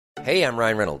Hey, I'm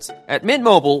Ryan Reynolds. At Mint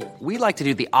Mobile, we like to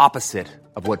do the opposite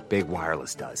of what Big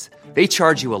Wireless does. They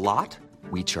charge you a lot,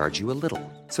 we charge you a little.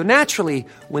 So naturally,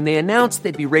 when they announced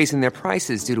they'd be raising their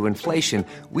prices due to inflation,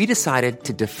 we decided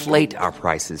to deflate our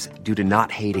prices due to not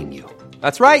hating you.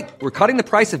 That's right. We're cutting the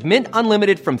price of Mint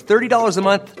Unlimited from $30 a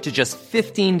month to just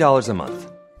 $15 a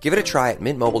month. Give it a try at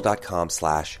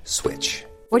mintmobile.com/switch.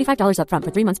 $45 up front for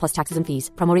 3 months plus taxes and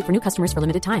fees. Promo rate for new customers for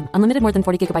limited time. Unlimited more than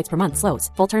 40 gigabytes per month. Slows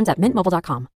full terms at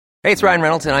mintmobile.com. Hey, it's Ryan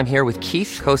Reynolds, and I'm here with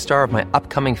Keith, co-star of my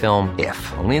upcoming film,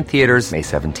 If, only in theaters May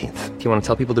 17th. Do you want to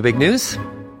tell people the big news?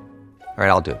 All right,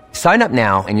 I'll do it. Sign up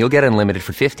now and you'll get unlimited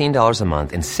for $15 a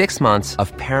month and 6 months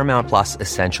of Paramount Plus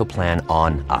Essential Plan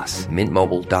on us.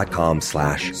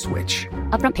 Mintmobile.com/switch.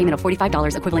 Upfront payment of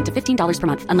 $45 equivalent to $15 per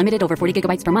month. Unlimited over 40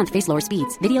 gigabytes per month. Face lower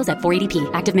speeds. Videos at 480p.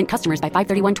 Active Mint customers by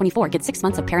 531.24 get 6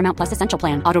 months of Paramount Plus Essential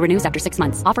Plan. Auto renews after 6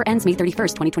 months. Offer ends May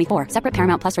 31st, 2024. Separate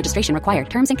Paramount Plus registration required.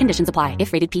 Terms and conditions apply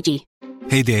if rated PG.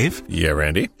 Hey, Dave. Yeah,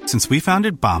 Randy. Since we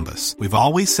founded Bombas, we've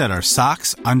always said our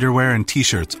socks, underwear, and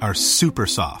T-shirts are super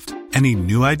soft. Any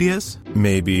new ideas?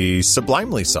 Maybe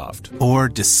sublimely soft. Or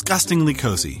disgustingly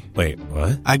cozy. Wait,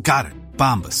 what? I got it.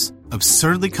 Bombas.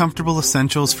 Absurdly comfortable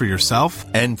essentials for yourself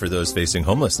and for those facing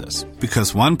homelessness.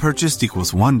 Because one purchased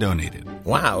equals one donated.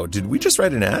 Wow, did we just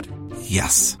write an ad?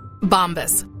 Yes.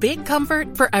 Bombas. Big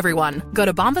comfort for everyone. Go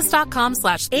to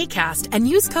bombas.com/ACAST and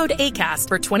use code ACAST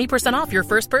for 20% off your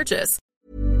first purchase.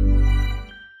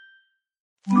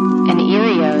 An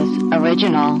Erios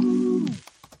original.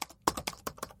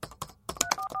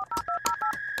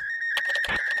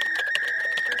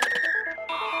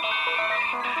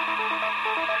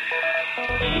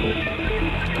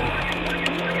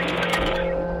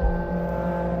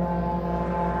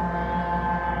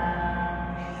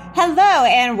 Hello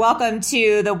and welcome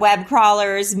to the Web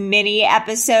Crawlers mini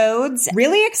episodes.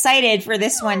 Really excited for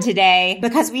this one today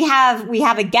because we have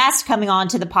a guest coming on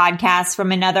to the podcast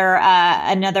from another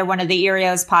one of the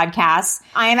Erios podcasts.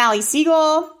 I am Ali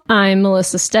Siegel. I'm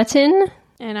Melissa Stettin.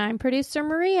 And I'm producer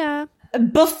Maria.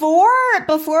 Before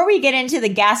we get into the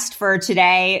guest for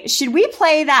today, should we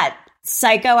play that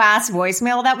psycho ass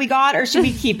voicemail that we got, or should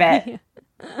we keep it?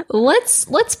 Let's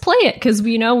play it because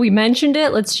we mentioned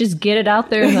it. Let's just get it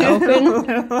out there in the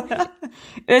open.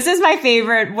 This is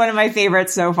one of my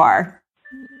favorites so far.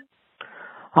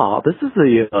 This is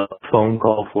a phone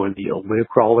call for the Web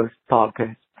Crawlers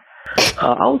podcast.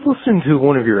 I was listening to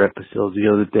one of your episodes the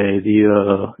other day,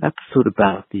 the episode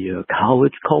about the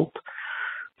college cult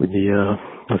with the,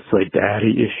 let's say,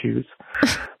 daddy issues.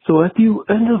 So at the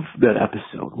end of that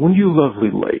episode, one of you lovely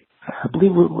ladies, I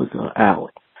believe it was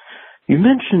Allie, you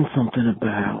mentioned something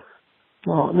about,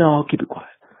 well, no, I'll keep it quiet.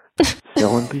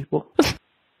 Selling people?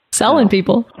 Selling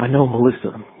people? I know,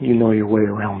 Melissa, you know your way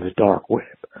around the dark web.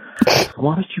 So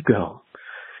why don't you go,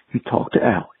 you talk to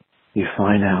Allie, you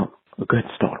find out a good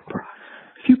starting price.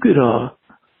 If you could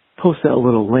post that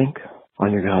little link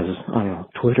on your guys', I don't know,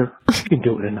 Twitter, you can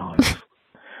do it anonymously.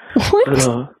 What?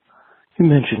 But you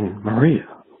mentioned Maria.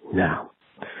 Now,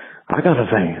 I got a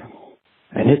van,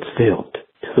 and it's filled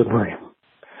to the brim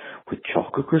with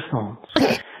chocolate croissants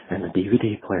and a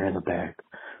DVD player in the back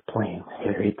playing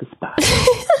Harriet the Spy.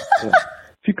 So,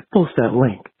 if you could post that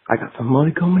link, I got some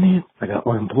money coming in. I got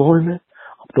unemployment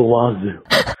up the wazoo.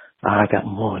 I got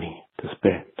money to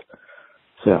spend.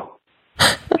 So,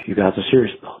 if you guys are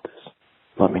serious about this,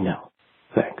 let me know.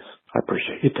 Thanks. I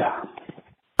appreciate your time.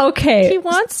 Okay. He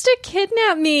wants to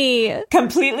kidnap me.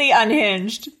 Completely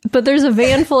unhinged. But there's a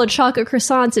van full of chocolate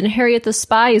croissants and Harriet the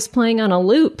Spy is playing on a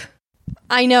loop.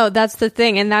 I know, that's the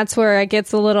thing, and that's where it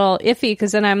gets a little iffy,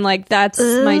 because then I'm like, that's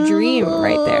my dream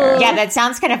right there. Yeah, that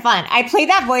sounds kind of fun. I played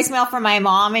that voicemail for my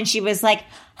mom, and she was like,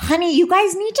 honey, you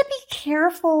guys need to be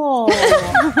careful.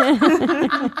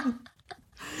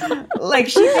 Like,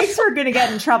 she thinks we're going to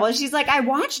get in trouble. She's like, I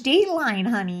watch Dateline,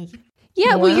 honey.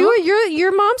 Yeah, well,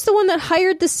 your mom's the one that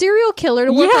hired the serial killer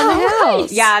to work on the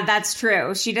house. Yeah, that's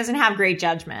true. She doesn't have great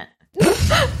judgment.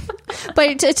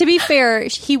 But to be fair,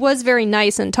 he was very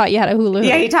nice and taught you how to hula hoop.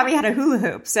 Yeah, he taught me how to hula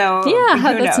hoop. So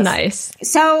yeah, that's nice.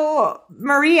 So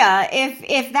Maria,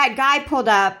 if that guy pulled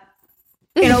up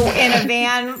in a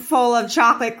van full of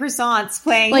chocolate croissants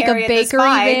playing like Harriet a bakery the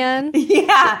Spy, van,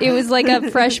 yeah, it was like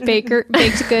a fresh baked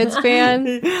goods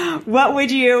van. What would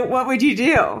you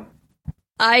do?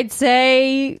 I'd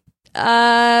say,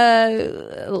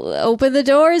 open the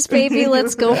doors, baby.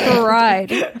 Let's go for a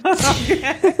ride.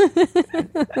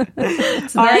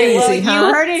 It's All right, easy, well, huh?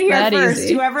 you heard it here that first.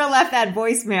 Easy. Whoever left that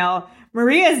voicemail,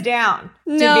 Maria's down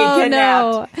to be No,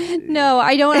 kidnapped. no,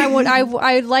 I don't.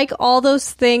 I like all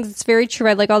those things. It's very true.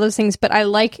 I like all those things, but I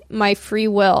like my free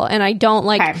will, and I don't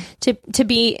like to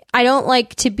be. I don't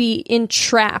like to be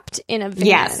entrapped in a van.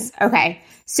 Yes. Okay.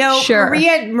 So Sure.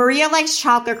 Maria likes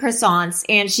chocolate croissants,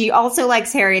 and she also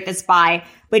likes Harriet the Spy,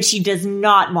 but she does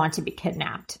not want to be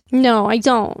kidnapped. No, I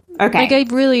don't. Okay. Like,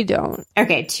 I really don't.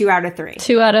 Okay, 2 out of 3.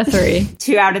 2 out of 3.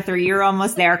 2 out of 3. You're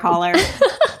almost there, caller.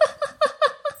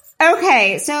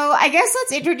 Okay, so I guess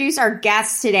let's introduce our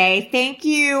guests today. Thank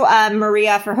you,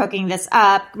 Maria, for hooking this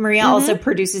up. Maria also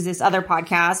produces this other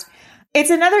podcast. It's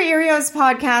another Erios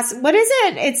podcast. What is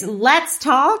it? It's Let's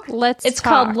Talk? It's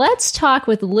called Let's Talk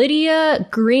with Lydia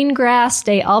Greengrass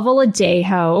de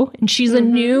Avaladejo, and she's a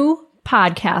new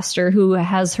podcaster who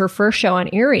has her first show on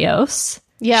Erios.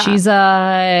 Yeah. She's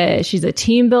a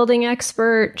team building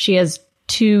expert. She has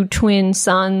 2 twin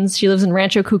sons. She lives in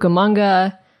Rancho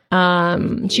Cucamonga.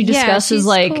 She discusses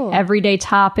cool. everyday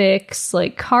topics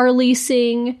like car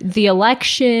leasing, the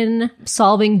election,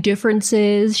 solving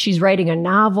differences. She's writing a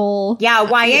novel. Yeah,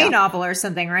 YA novel or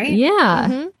something, right?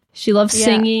 Yeah. She loves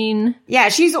singing. Yeah,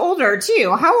 she's older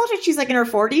too. How old is she? She's like in her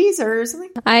 40s or something?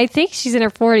 I think she's in her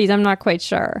 40s. I'm not quite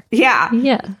sure. Yeah.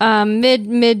 Yeah. Mid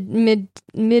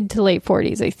to late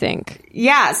 40s, I think.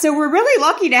 Yeah, so we're really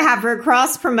lucky to have her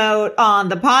cross-promote on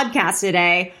the podcast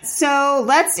today. So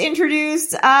let's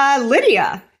introduce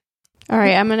Lydia. All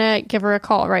right, I'm going to give her a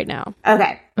call right now.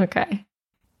 Okay.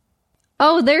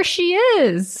 Oh, there she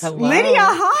is. Hello. Lydia,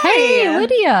 hi. Hey,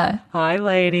 Lydia. Hi,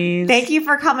 ladies. Thank you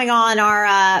for coming on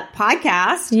our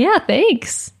podcast. Yeah,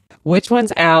 thanks. Which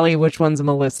one's Allie? Which one's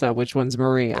Melissa? Which one's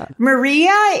Maria?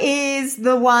 Maria is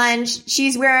the one,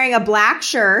 she's wearing a black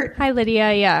shirt. Hi,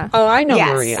 Lydia. Yeah. Oh, I know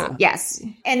Yes, Maria. Yes.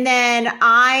 And then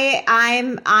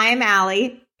I'm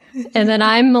Allie. And then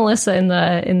I'm Melissa in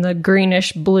the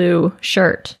greenish blue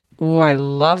shirt. Oh, I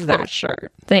love that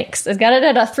shirt. Thanks. I got it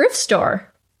at a thrift store.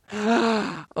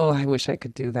 Oh, I wish I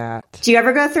could do that. Do you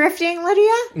ever go thrifting,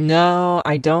 Lydia? No,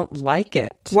 I don't like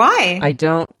it. Why? I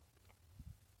don't.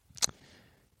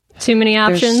 Too many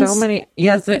options. There's so many.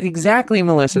 Yes, exactly,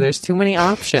 Melissa. There's too many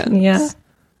options. Yeah.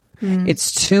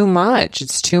 It's too much.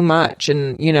 It's too much.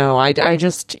 And, you know, I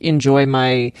just enjoy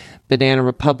my Banana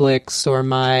Republics or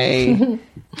my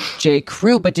J.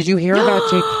 Crew. But did you hear about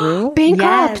J. Crew?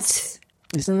 Bankrupt. Yes.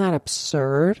 Isn't that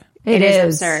absurd? It is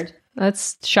absurd.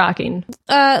 That's shocking.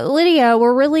 Lydia,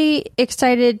 we're really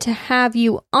excited to have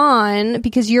you on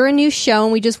because you're a new show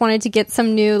and we just wanted to get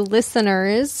some new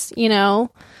listeners, you know,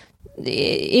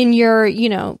 in your, you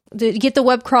know, get the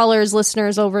web crawlers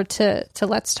listeners over to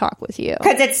Let's Talk with you.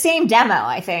 Because it's same demo,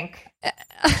 I think.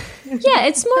 Yeah,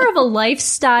 it's more of a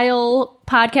lifestyle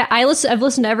podcast. I've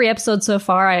listened to every episode so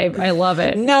far. I love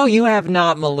it. No, you have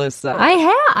not, Melissa. I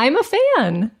have. I'm a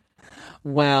fan.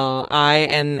 Well,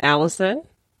 and Allison?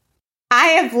 I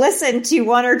have listened to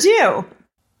 1 or 2.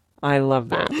 I love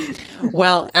that.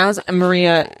 Well, as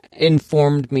Maria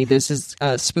informed me, this is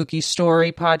a spooky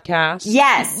story podcast.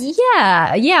 Yes.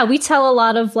 Yeah. We tell a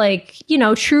lot of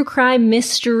true crime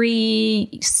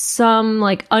mystery,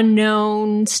 some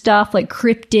unknown stuff like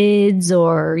cryptids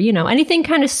or, anything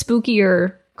kind of spooky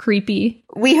or creepy.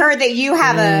 We heard that you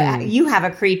have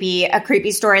a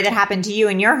creepy story that happened to you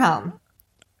in your home.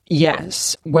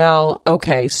 Yes. Well,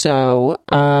 okay. So,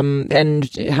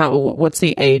 what's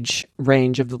the age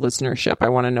range of the listenership? I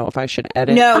want to know if I should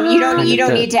edit. No, you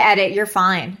don't need to edit. You're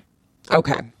fine.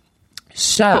 Okay.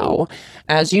 So,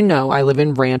 as you know, I live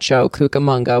in Rancho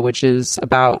Cucamonga, which is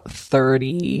about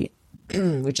depending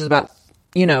on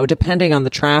the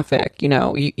traffic,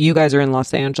 you guys are in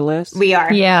Los Angeles. We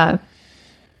are. Yeah.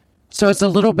 So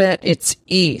it's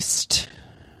east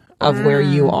of where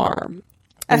you are.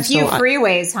 A few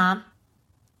freeways, huh?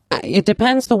 It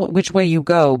depends which way you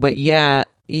go, but yes.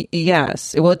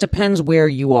 Well, it depends where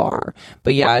you are,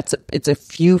 but yeah, it's a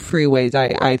few freeways,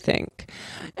 I think.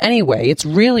 Anyway, it's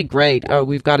really great. Oh,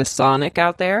 we've got a Sonic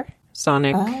out there.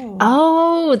 Sonic.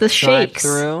 Oh, the shakes.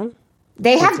 Through.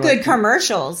 They have good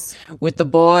commercials With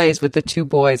the 2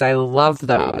 boys. I love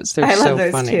those. They're I love so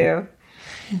those funny. too.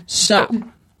 So,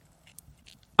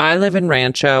 I live in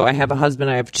Rancho. I have a husband.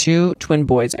 I have 2 twin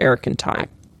boys, Eric and Ty.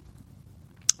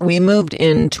 We moved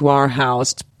into our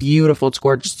house. It's beautiful. It's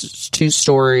gorgeous. It's 2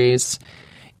 stories.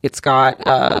 It's got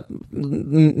a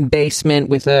basement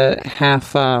with a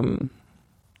half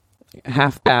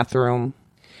bathroom.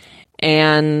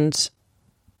 And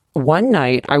one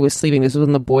night I was sleeping. This was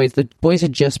when the boys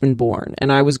had just been born.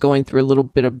 And I was going through a little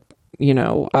bit of,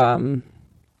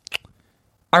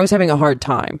 I was having a hard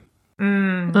time. Oh,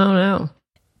 no.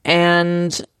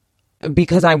 And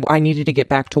because I needed to get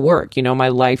back to work. You know, my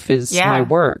life is my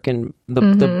work, and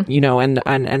the you know, and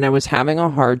I was having a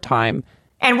hard time.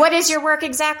 And what is your work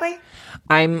exactly?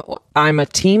 I'm a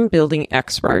team building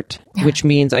expert, which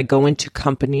means I go into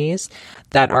companies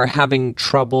that are having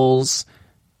troubles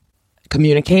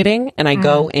communicating, and I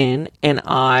go in and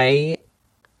I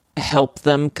help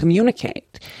them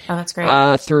communicate. Oh, that's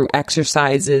great. Through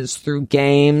exercises, through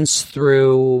games,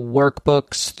 through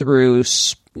workbooks, through,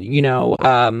 you know,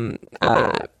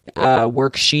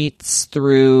 worksheets,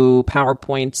 through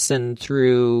PowerPoints, and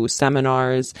through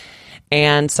seminars.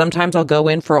 And sometimes I'll go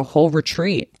in for a whole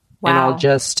retreat. Wow.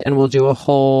 And we'll do a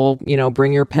whole, you know,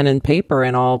 bring your pen and paper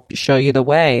and I'll show you the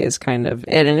way is kind of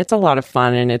it. And it's a lot of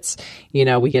fun, and it's, you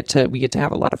know, we get to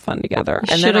have a lot of fun together.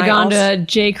 You should have gone to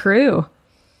J. Crew.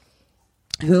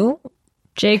 Who?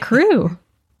 J. Crew.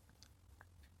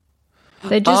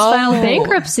 They just filed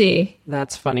bankruptcy.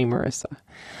 That's funny, Marissa.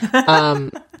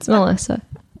 It's Melissa.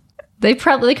 They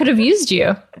could have used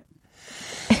you.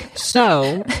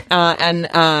 So,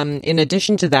 in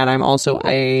addition to that, I'm also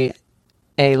a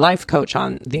life coach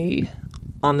on the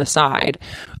side.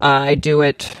 I do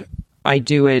it.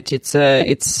 It's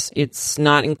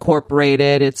not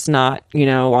incorporated. It's not, you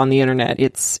know, on the internet.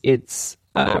 It's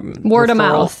word of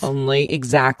mouth only.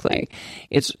 Exactly.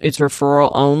 It's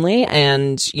referral only.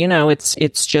 And, you know,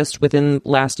 it's just within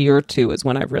last year or two is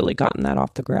when I've really gotten that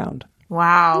off the ground.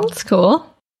 Wow. That's cool.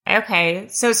 Okay.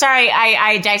 So sorry,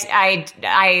 I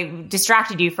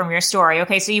distracted you from your story.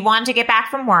 Okay. So you wanted to get back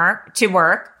from work.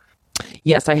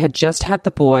 Yes. I had just had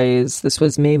the boys. This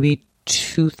was maybe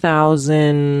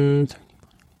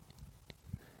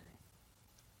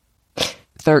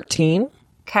 2013.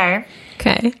 Okay.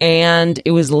 And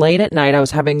it was late at night. I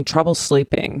was having trouble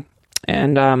sleeping.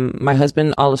 And my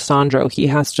husband, Alessandro, he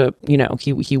has to, you know,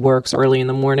 he works early in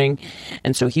the morning.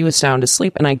 And so he was sound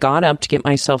asleep. And I got up to get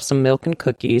myself some milk and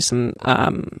cookies, some,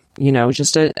 you know,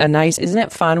 just a nice, isn't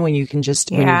it fun when you can just,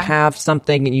 when you have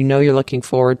something and you know you're looking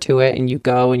forward to it and you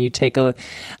go and you take a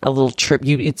little trip.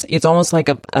 It's almost like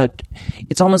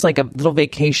it's almost like a little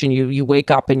vacation. You wake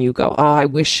up and you go, oh, I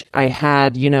wish I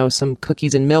had, you know, some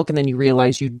cookies and milk. And then you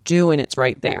realize you do, and it's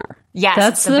right there. Yes,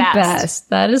 that's the best.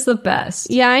 That is the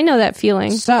best. Yeah, I know that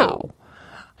feeling. So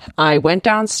I went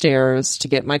downstairs to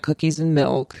get my cookies and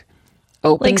milk.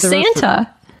 Like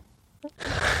Santa.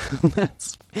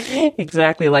 That's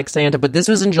exactly like Santa, but this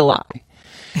was in July.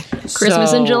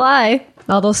 Christmas in July.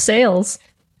 All those sales.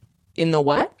 In the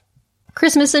what?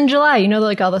 Christmas in July. You know,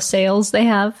 like all the sales they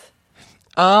have.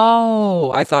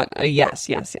 Oh, I thought, yes.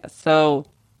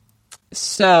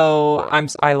 So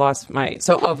I lost my.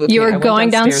 You were going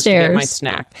downstairs to get my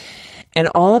snack, and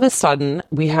all of a sudden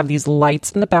we have these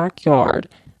lights in the backyard,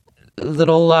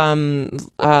 little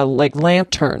like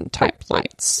lantern type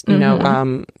lights. You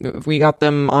know, we got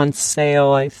them on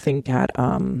sale. I think at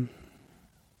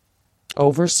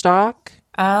Overstock.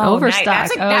 Oh, Overstock.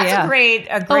 Nice. That's a great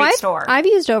store. I've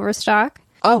used Overstock.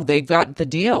 Oh, they got the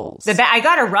deals. I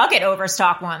got a rug at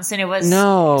Overstock once, and it was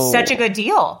such a good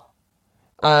deal.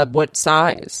 What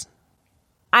size?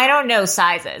 I don't know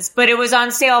sizes, but it was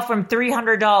on sale from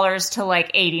 $300 to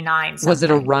like $89. Was it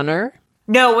a runner?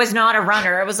 No, it was not a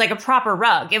runner. It was like a proper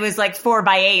rug. It was like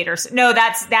 4x8 or so. No,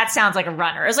 that sounds like a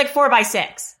runner. It was like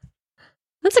 4x6.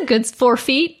 That's a good 4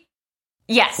 feet.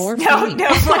 Yes. 4 feet.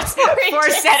 No, 4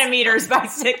 centimeters by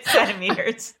 6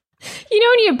 centimeters. You know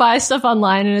when you buy stuff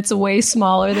online and it's way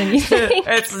smaller than you think?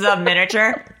 It's a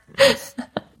miniature.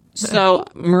 So,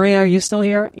 Maria, are you still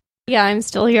here? Yeah, I'm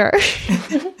still here.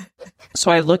 So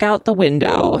I look out the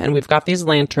window, and we've got these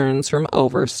lanterns from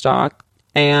Overstock,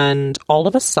 and all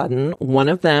of a sudden, one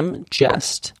of them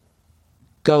just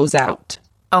goes out.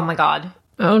 Oh my God.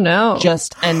 Oh no.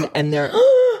 And they're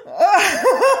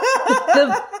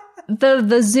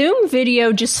the Zoom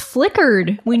video just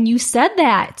flickered when you said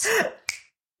that.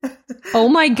 Oh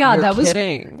my God, You're that was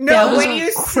kidding. No, was when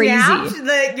you crazy.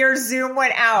 snapped, your Zoom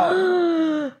went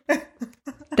out.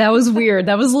 That was weird.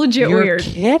 That was legit You're weird.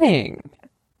 kidding.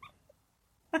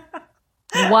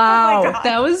 Wow,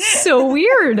 that was so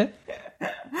weird.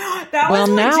 That was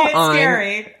legit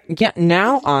scary.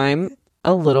 Now I'm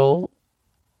a little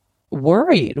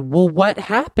worried. Well, what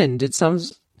happened?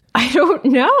 I don't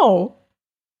know.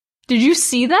 Did you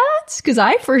see that? Because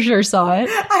I for sure saw it.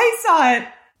 I saw it.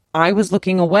 I was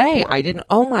looking away. I didn't.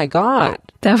 Oh my God.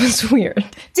 That was weird.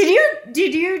 Did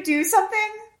you do something?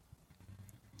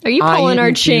 Are you pulling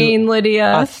our chain,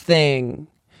 Lydia? A thing.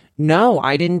 No,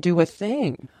 I didn't do a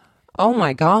thing. Oh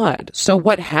my God. So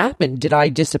what happened? Did I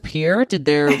disappear?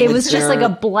 It was just like a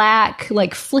black,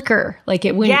 like flicker. Like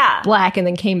it went black and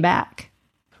then came back.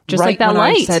 Just right like that when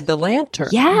light. I said the lantern.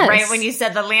 Yes. Right when you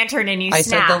said the lantern and you I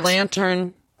snapped. said the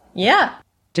lantern. Yeah.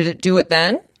 Did it do it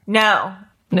then? No.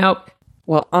 Nope.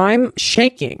 Well, I'm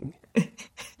shaking.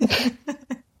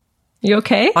 You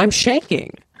okay? I'm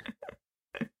shaking.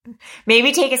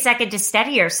 Maybe take a second to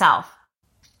steady yourself.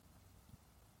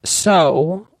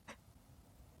 So,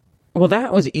 well,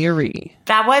 that was eerie.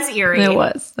 That was eerie. It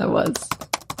was. That was.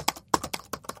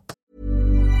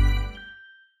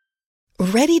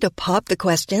 Ready to pop the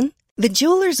question? The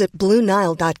jewelers at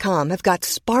BlueNile.com have got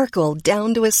sparkle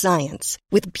down to a science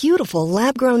with beautiful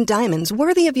lab-grown diamonds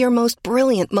worthy of your most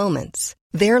brilliant moments.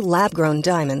 Their lab-grown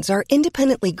diamonds are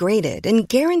independently graded and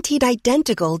guaranteed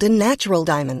identical to natural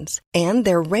diamonds, and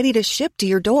they're ready to ship to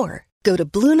your door. Go to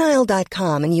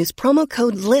BlueNile.com and use promo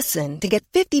code LISTEN to get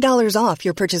 $50 off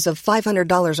your purchase of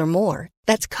 $500 or more.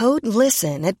 That's code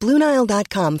LISTEN at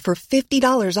BlueNile.com for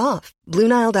 $50 off.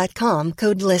 BlueNile.com,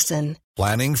 code LISTEN.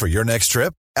 Planning for your next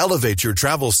trip? Elevate your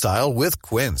travel style with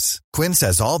Quince. Quince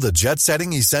has all the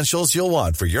jet-setting essentials you'll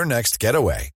want for your next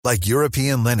getaway, like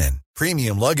European linen,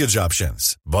 premium luggage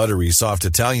options, buttery soft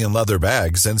Italian leather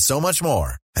bags, and so much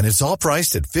more. And it's all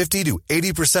priced at 50 to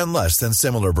 80% less than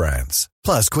similar brands.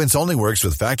 Plus, Quince only works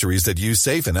with factories that use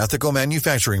safe and ethical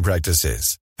manufacturing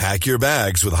practices. Pack your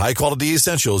bags with high-quality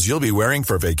essentials you'll be wearing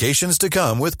for vacations to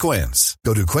come with Quince.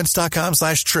 Go to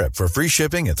quince.com/trip for free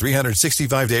shipping and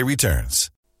 365-day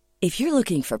returns. If you're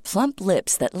looking for plump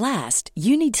lips that last,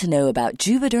 you need to know about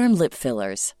Juvederm lip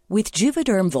fillers. With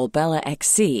Juvederm Volbella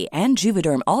XC and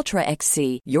Juvederm Ultra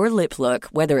XC, your lip look,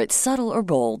 whether it's subtle or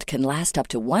bold, can last up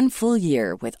to 1 full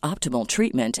year with optimal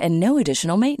treatment and no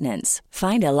additional maintenance.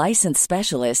 Find a licensed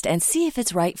specialist and see if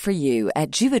it's right for you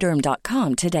at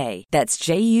Juvederm.com today. That's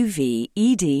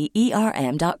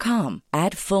JUVEDERM.com.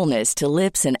 Add fullness to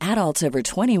lips in adults over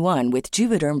 21 with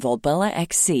Juvederm Volbella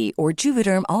XC or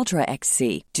Juvederm Ultra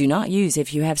XC. Do not use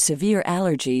if you have severe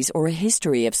allergies or a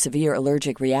history of severe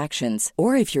allergic reactions,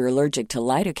 or if you're allergic to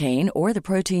lidocaine or the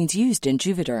proteins used in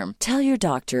Juvederm. Tell your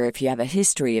doctor if you have a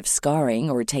history of scarring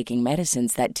or taking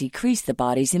medicines that decrease the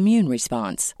body's immune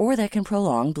response or that can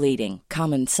prolong bleeding.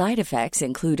 Common side effects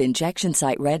include injection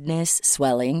site redness,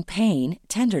 swelling, pain,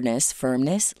 tenderness,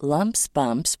 firmness, lumps,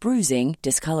 bumps, bruising,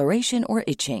 discoloration, or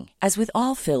itching. As with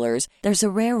all fillers, there's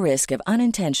a rare risk of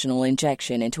unintentional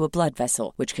injection into a blood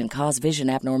vessel, which can cause vision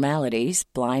abnormalities,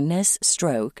 blindness,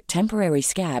 stroke, temporary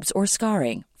scabs, or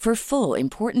scarring. For full,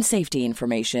 important safety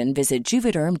information, visit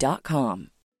Juvederm.com.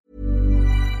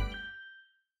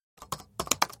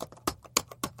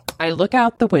 I look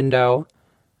out the window.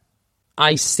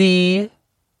 I see,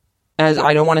 as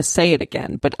I don't want to say it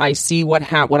again, but I see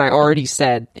what I already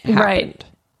said happened. Right.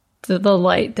 The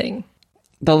light thing.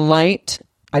 The light,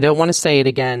 I don't want to say it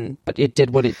again, but it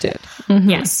did what it did. Mm-hmm.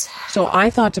 Yes. So I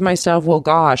thought to myself, well,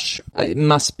 gosh, it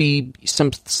must be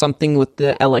something with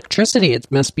the electricity.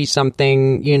 It must be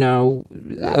something,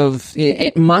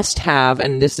 it must have,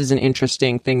 and this is an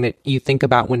interesting thing that you think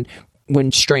about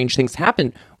when strange things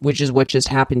happen, which is what just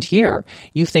happened here.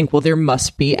 You think, well, there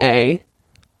must be a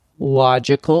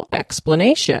logical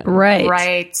explanation. Right.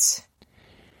 Right.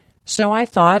 So I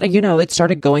thought, it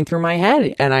started going through my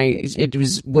head, and it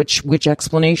was, which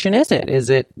explanation is it? Is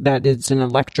it that it's an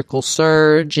electrical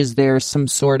surge? Is there some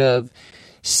sort of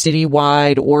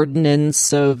citywide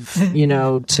ordinance of,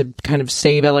 to kind of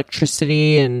save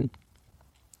electricity? And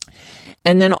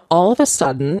then all of a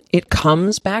sudden it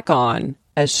comes back on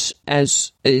as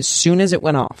soon as it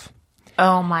went off.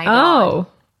 Oh my God. Oh.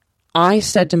 I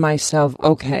said to myself,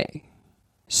 okay,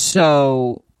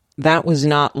 so that was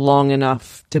not long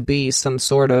enough to be some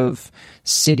sort of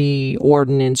city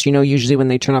ordinance. Usually when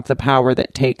they turn off the power,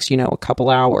 that takes, a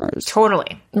couple hours.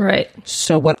 Totally. Right.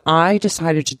 So what I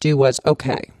decided to do was,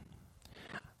 okay,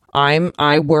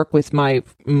 I work with my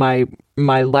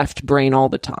left brain all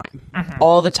the time. Uh-huh.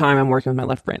 All the time I'm working with my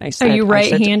left brain. Are you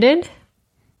right-handed?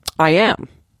 I am.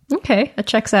 Okay, that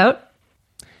checks out.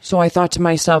 So I thought to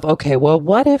myself, okay, well,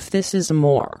 what if this is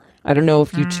more? I don't know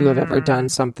if you two have ever done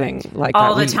something like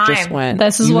all that. The time. Just went,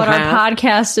 this is what our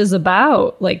podcast is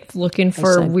about, like looking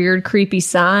for weird, creepy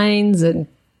signs and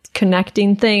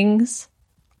connecting things.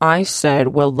 I said,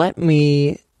 well, let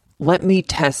me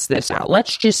test this out.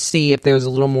 Let's just see if there's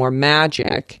a little more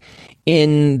magic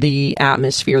in the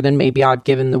atmosphere than maybe I've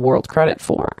given the world credit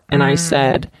for. And I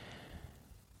said,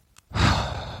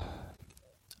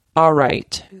 all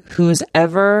right, who's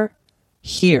ever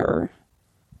here,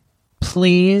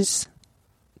 please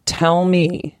tell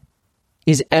me,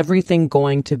 is everything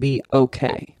going to be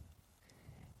okay?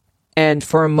 And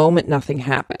for a moment, nothing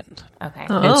happened. Okay.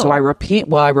 And so I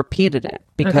repeated it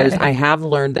because I have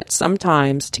learned that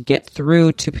sometimes to get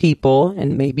through to people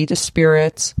and maybe to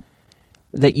spirits,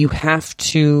 that you have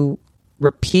to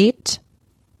repeat,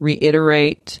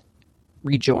 reiterate,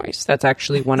 rejoice. That's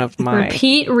actually one of my...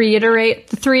 Repeat, reiterate,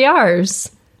 the 3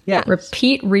 R's. Yeah.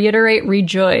 Repeat, reiterate,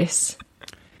 rejoice.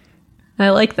 I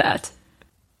like that.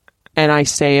 And I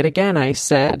say it again. I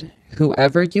said,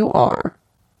 whoever you are,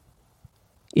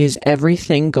 is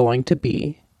everything going to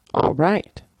be all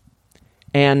right?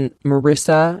 And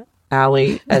Marissa,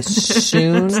 Allie, as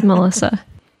soon... It's Melissa.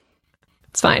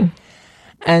 It's fine.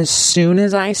 As soon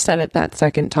as I said it that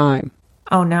second time...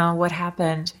 Oh no, what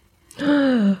happened?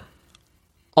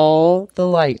 All the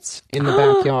lights in the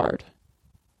backyard,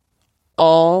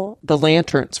 all the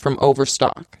lanterns from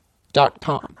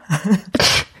Overstock.com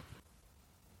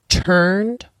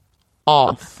turned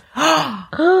off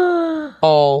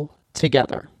all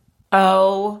together.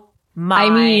 Oh my! I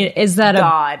mean, is that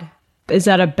God? Is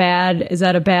that a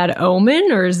bad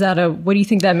omen, or is that what do you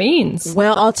think that means?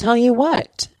 Well, I'll tell you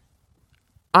what.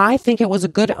 I think it was a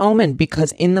good omen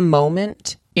because in the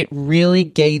moment, it really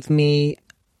gave me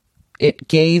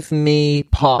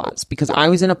pause because I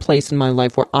was in a place in my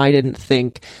life where I didn't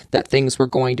think that things were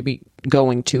going to be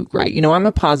going too right. You know, I'm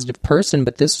a positive person,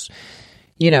 but this,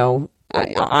 you know,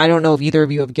 I don't know if either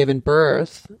of you have given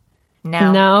birth.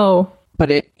 No.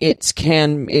 But it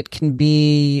can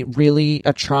be really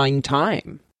a trying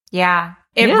time. Yeah.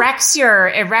 It wrecks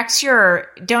your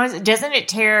doesn't it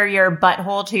tear your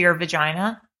butthole to your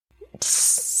vagina?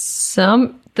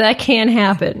 That can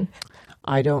happen.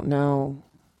 I don't know.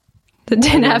 That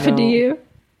didn't happen to you?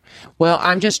 Well,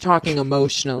 I'm just talking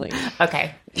emotionally.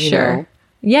 Okay. Sure. Know?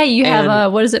 Yeah, you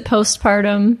have what is it,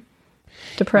 postpartum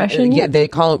depression? Yeah, they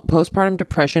call it postpartum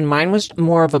depression. Mine was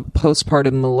more of a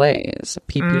postpartum malaise,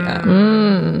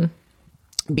 PPM.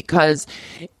 Because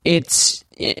it's,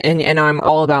 and I'm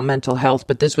all about mental health,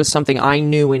 but this was something I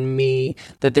knew in me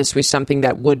that this was something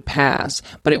that would pass,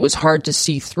 but it was hard to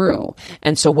see through.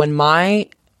 And so when my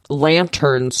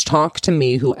lanterns talked to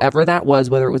me, whoever that was,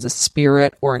 whether it was a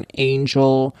spirit or an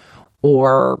angel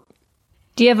or...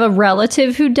 Do you have a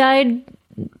relative who died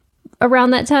around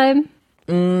that time?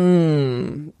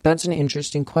 That's an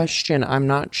interesting question. I'm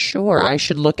not sure.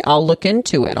 I'll look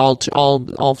into it.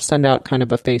 I'll send out kind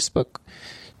of a Facebook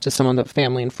to some of the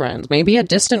family and friends. Maybe a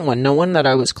distant one. No one that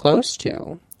I was close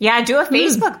to. Yeah, do a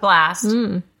Facebook blast.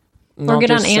 Or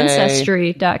get on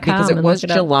Ancestry.com. Because it was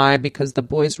July, because the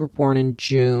boys were born in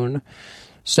June.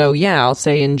 So yeah, I'll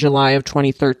say in July of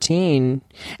 2013.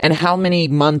 And how many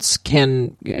months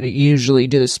can usually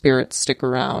do the spirits stick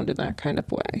around in that kind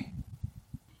of way?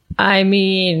 I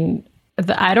mean,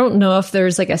 I don't know if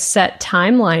there's like a set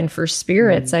timeline for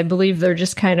spirits. I believe they're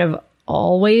just kind of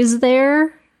always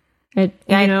there at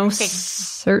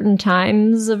certain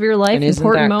times of your life, and isn't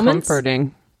important that moments.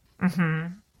 Comforting? Mm-hmm.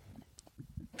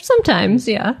 Sometimes,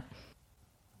 yeah.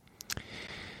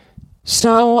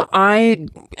 So I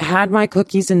had my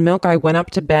cookies and milk. I went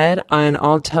up to bed, and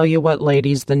I'll tell you what,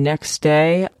 ladies, the next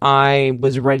day I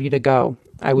was ready to go.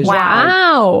 I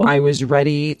was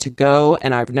ready to go,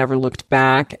 and I've never looked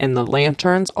back. And the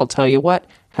lanterns, I'll tell you what,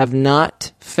 have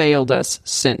not failed us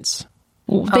since.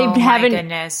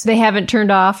 They haven't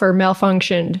turned off or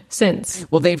malfunctioned since.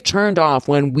 Well, they've turned off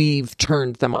when we've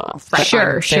turned them off.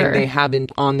 Sure. They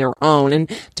haven't on their own. And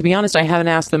to be honest, I haven't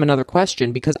asked them another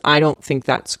question because I don't think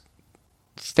that's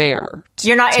fair.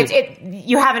 You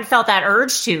haven't felt that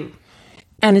urge to.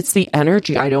 And it's the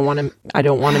energy. I don't want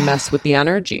to mess with the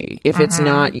energy. If it's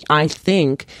not, I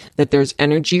think that there's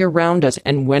energy around us,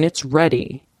 and when it's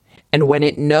ready, and when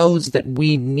it knows that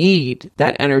we need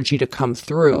that energy to come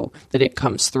through, that it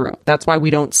comes through. That's why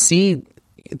we don't see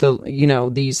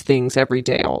these things every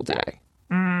day, all day.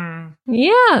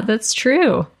 Yeah, that's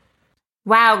true.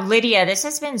 Wow, Lydia, this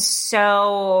has been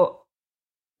so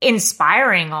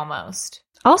inspiring almost.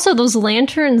 Also, those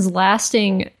lanterns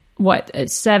lasting,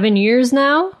 7 years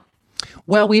now?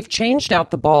 Well, we've changed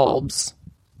out the bulbs.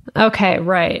 Okay,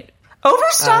 right.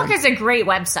 Overstock is a great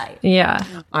website. Yeah.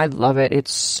 I love it.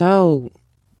 It's so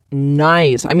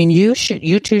nice. I mean, you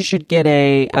two should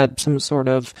get some sort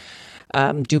of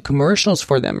do commercials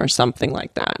for them or something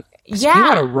like that. Yeah. You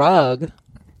got a rug.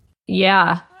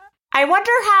 Yeah. I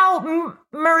wonder how,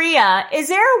 Maria, is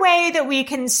there a way that we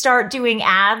can start doing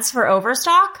ads for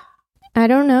Overstock? I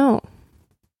don't know.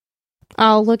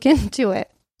 I'll look into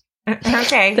it.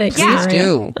 Okay. Thanks, Please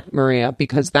do, Maria,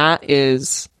 because that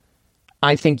is...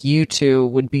 I think you two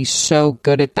would be so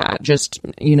good at that. Just,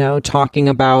 talking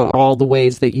about all the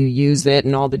ways that you use it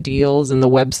and all the deals, and the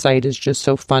website is just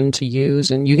so fun to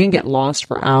use, and you can get lost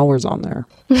for hours on there.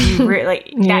 You really,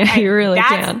 you really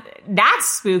can. That's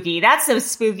spooky. That's the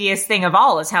spookiest thing of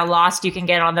all is how lost you can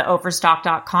get on the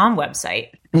Overstock.com website.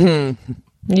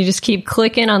 You just keep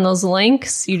clicking on those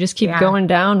links. You just keep going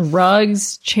down.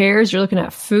 Rugs, chairs. You're looking at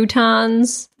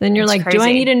futons. Then you're like, crazy. do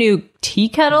I need a new tea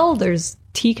kettle? There's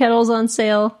tea kettles on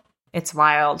sale. It's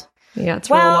wild. Yeah, it's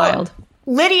real wild.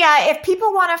 Lydia, if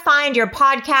people want to find your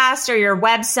podcast or your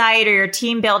website or your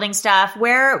team building stuff,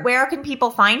 where can people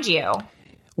find you?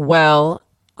 Well,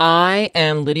 I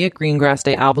am Lydia Greengrass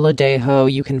de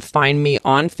Avaladejo. You can find me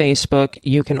on Facebook.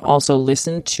 You can also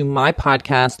listen to my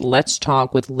podcast, Let's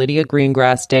Talk with Lydia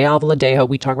Greengrass de Avaladejo.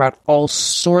 We talk about all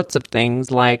sorts of things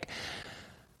like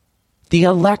the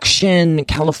election,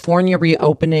 California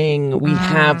reopening. We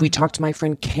talk to my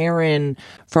friend Karen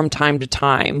from time to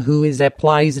time, who is a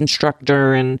Pilates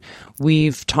instructor, and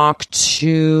we've talked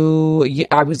to,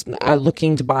 I was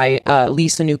looking to buy,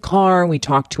 lease a new car. We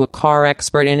talked to a car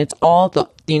expert, and it's all the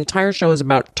entire show is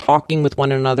about talking with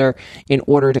one another in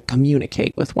order to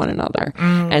communicate with one another.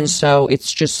 And so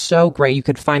it's just so great. You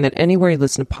could find that anywhere you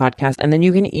listen to podcasts, and then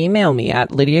you can email me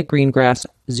at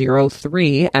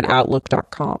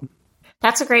lydiagreengrass03@outlook.com.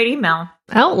 That's a great email.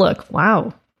 Outlook.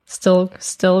 Wow. Still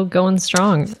going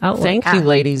strong. Outlook. Thank you,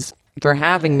 ladies, for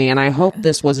having me. And I hope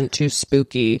this wasn't too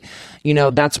spooky.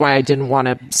 That's why I didn't want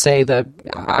to say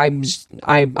I'm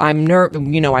nervous.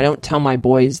 I don't tell my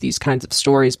boys these kinds of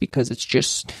stories because it's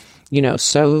just,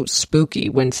 so spooky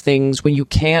when you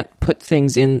can't put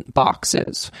things in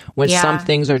boxes, when some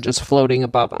things are just floating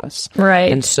above us. Right.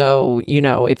 And so,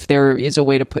 if there is a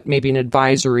way to put maybe an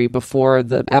advisory before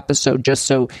the episode, just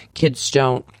so kids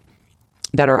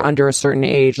that are under a certain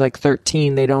age, like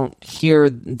 13, they don't hear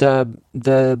the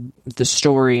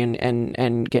story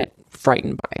and get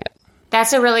frightened by it.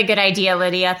 That's a really good idea,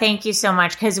 Lydia. Thank you so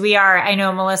much. Because I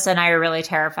know Melissa and I are really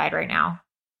terrified right now.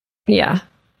 Yeah.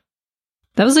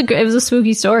 It was a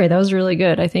spooky story. That was really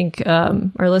good. I think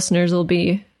our listeners will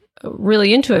be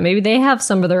really into it. Maybe they have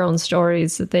some of their own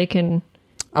stories that they can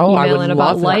email in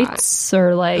about lights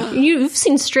or like you've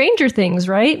seen Stranger Things,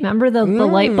 right? Remember the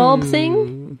light bulb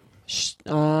thing? It was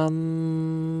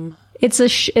on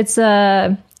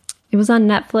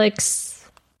Netflix.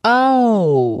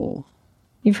 Oh,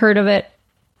 you've heard of it?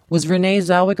 Was Renee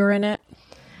Zellweger in it?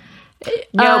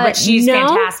 No, but she's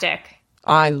fantastic.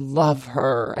 I love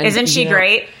her. And, isn't she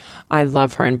great? I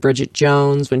love her. And Bridget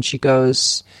Jones, when she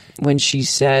says, when she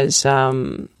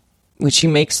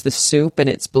makes the soup and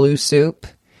it's blue soup,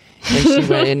 and she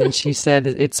went in and she said,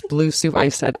 it's blue soup. I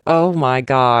said, oh my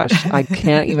gosh, I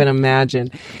can't even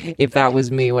imagine if that was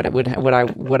me, what I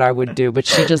would do. But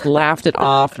she just laughed it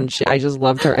off, and I just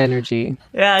loved her energy.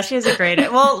 Yeah, she has a great,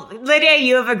 well, Lydia,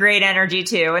 you have a great energy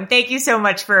too. And thank you so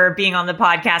much for being on the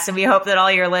podcast. And we hope that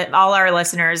all our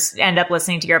listeners end up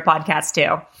listening to your podcast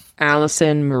too.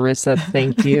 Allison, Marissa,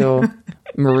 thank you.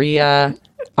 Maria.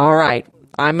 All right.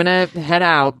 I'm going to head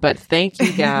out, but thank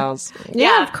you, gals.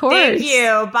 Yeah, of course. Thank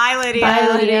you. Bye, Lydia. Bye,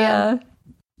 Lydia.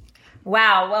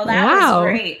 Wow. Well, that was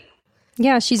great.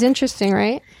 Yeah, she's interesting,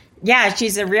 right? Yeah,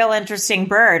 she's a real interesting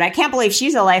bird. I can't believe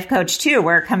she's a life coach, too.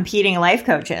 We're competing life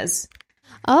coaches.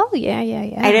 Oh, yeah.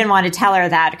 I didn't want to tell her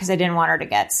that because I didn't want her to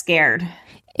get scared.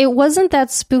 It wasn't that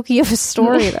spooky of a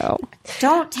story, though.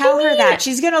 Don't tell her that.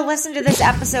 She's going to listen to this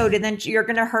episode, and then you're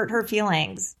going to hurt her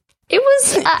feelings. It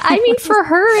was, for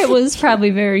her, it was probably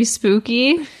very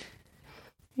spooky.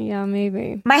 Yeah,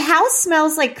 maybe. My house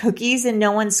smells like cookies and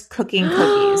no one's cooking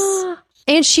cookies.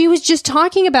 And she was just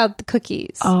talking about the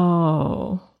cookies.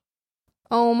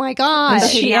 Oh my God. Is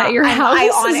she at your house? I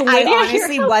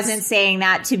honestly wasn't saying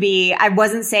that I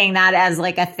wasn't saying that as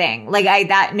like a thing. Like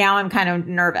now I'm kind of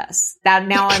nervous.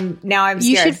 Now I'm scared.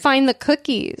 You should find the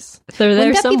cookies. They're there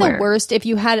Wouldn't that somewhere. be the worst if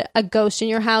you had a ghost in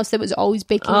your house that was always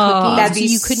baking cookies? That'd be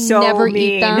so you could so never mean.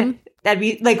 eat them. That'd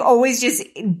be like always just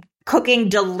cooking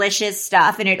delicious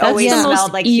stuff, and it That's always the smelled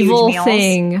most like evil huge meals.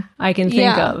 thing I can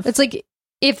think of. It's like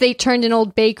if they turned an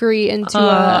old bakery into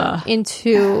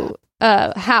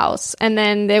a house, and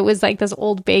then there was like this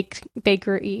old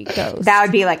bakery ghost. That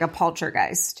would be like a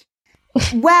poltergeist.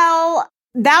 Well,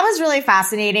 that was really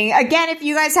fascinating. Again, if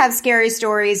you guys have scary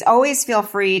stories, always feel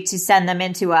free to send them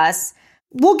in to us.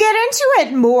 We'll get into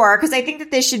it more because I think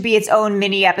that this should be its own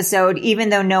mini episode, even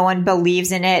though no one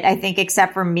believes in it, I think,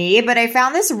 except for me. But I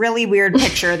found this really weird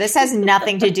picture. This has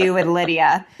nothing to do with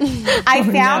Lydia. I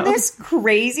found this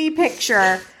crazy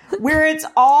picture where it's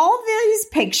all these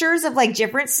pictures of like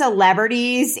different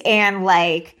celebrities and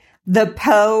like the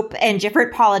Pope and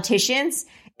different politicians,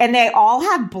 and they all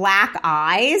have black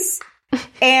eyes.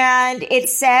 And it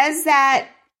says that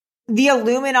the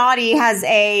Illuminati has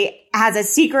a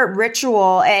secret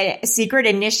ritual, a secret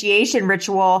initiation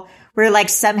ritual where like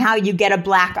somehow you get a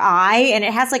black eye, and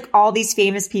it has like all these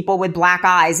famous people with black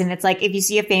eyes. And it's like, if you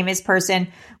see a famous person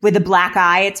with a black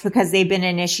eye, it's because they've been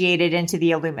initiated into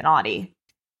the Illuminati.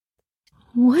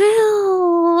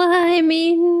 Well, I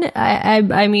mean,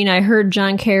 I heard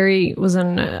John Kerry was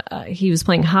he was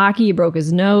playing hockey, he broke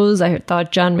his nose. I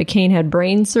thought John McCain had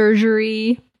brain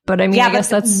surgery, but I mean, I guess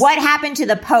that's what happened to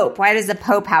the Pope. Why does the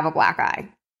Pope have a black eye?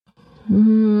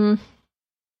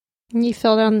 He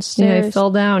fell down the stairs. Yeah, he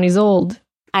fell down. He's old.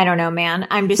 I don't know, man.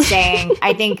 I'm just saying,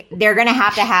 I think they're going to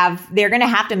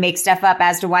have to make stuff up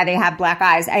as to why they have black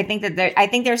eyes. I think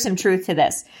there's some truth to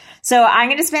this. So I'm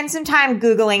going to spend some time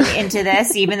Googling into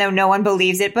this, even though no one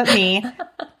believes it but me.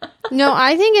 No,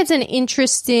 I think it's an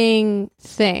interesting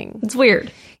thing. It's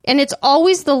weird. And it's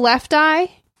always the left eye?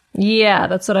 Yeah,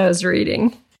 that's what I was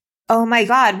reading. Oh my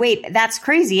God. Wait, that's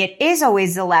crazy. It is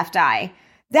always the left eye.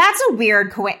 That's a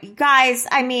weird coincidence. Guys,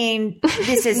 I mean,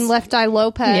 this is... Left Eye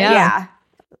Lopez. Yeah.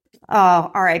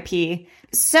 Oh, R.I.P.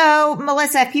 So,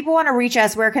 Melissa, if people want to reach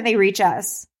us, where can they reach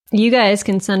us? You guys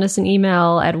can send us an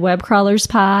email at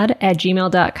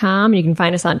webcrawlerspod@gmail.com. You can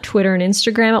find us on Twitter and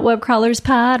Instagram at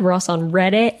webcrawlerspod. We're also on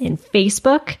Reddit and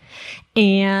Facebook.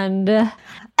 And...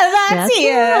 That's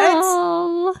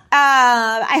it.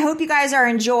 I hope you guys are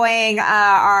enjoying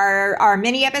our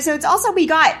mini episodes. Also, we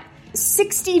got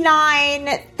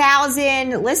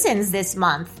 69,000 listens this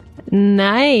month.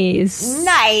 Nice.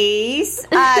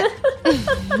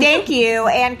 Thank you,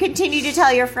 and continue to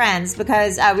tell your friends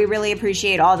because we really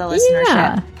appreciate all the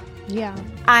listenership. Yeah.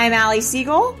 I'm Allie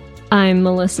Siegel. I'm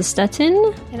Melissa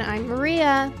Stettin. And I'm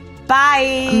Maria.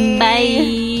 Bye.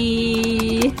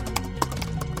 Bye.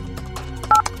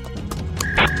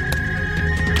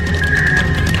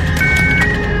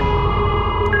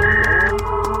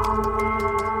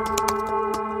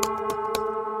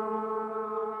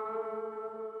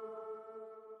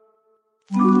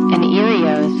 An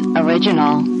Erios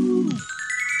original.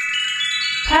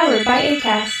 Powered by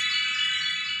Acast.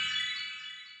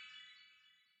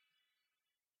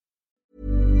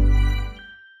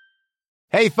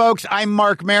 Hey folks, I'm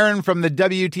Mark Maron from the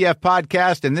WTF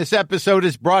Podcast, and this episode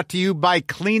is brought to you by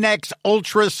Kleenex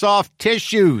Ultra Soft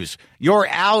Tissues, your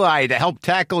ally to help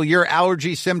tackle your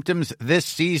allergy symptoms this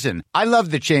season. I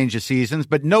love the change of seasons,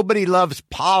 but nobody loves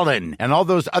pollen and all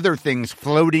those other things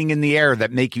floating in the air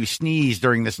that make you sneeze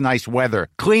during this nice weather.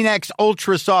 Kleenex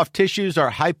Ultra Soft Tissues are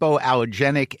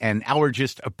hypoallergenic and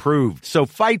allergist approved, so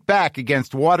fight back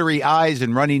against watery eyes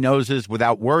and runny noses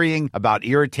without worrying about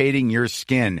irritating your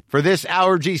skin. For this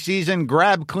allergy season,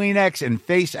 grab Kleenex and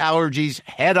face allergies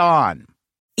head on.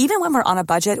 Even when we're on a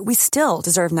budget, we still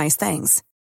deserve nice things.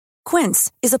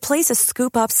 Quince is a place to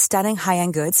scoop up stunning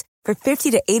high-end goods for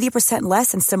 50 to 80%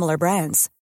 less than similar brands.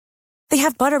 They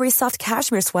have buttery soft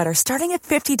cashmere sweaters starting at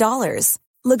 $50,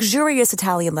 luxurious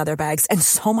Italian leather bags, and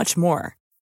so much more.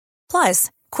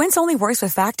 Plus, Quince only works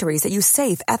with factories that use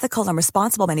safe, ethical, and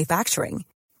responsible manufacturing.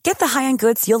 Get the high-end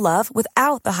goods you'll love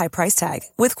without the high price tag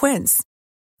with Quince.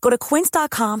 Go to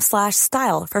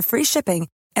quince.com/style for free shipping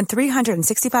and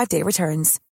 365-day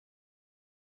returns.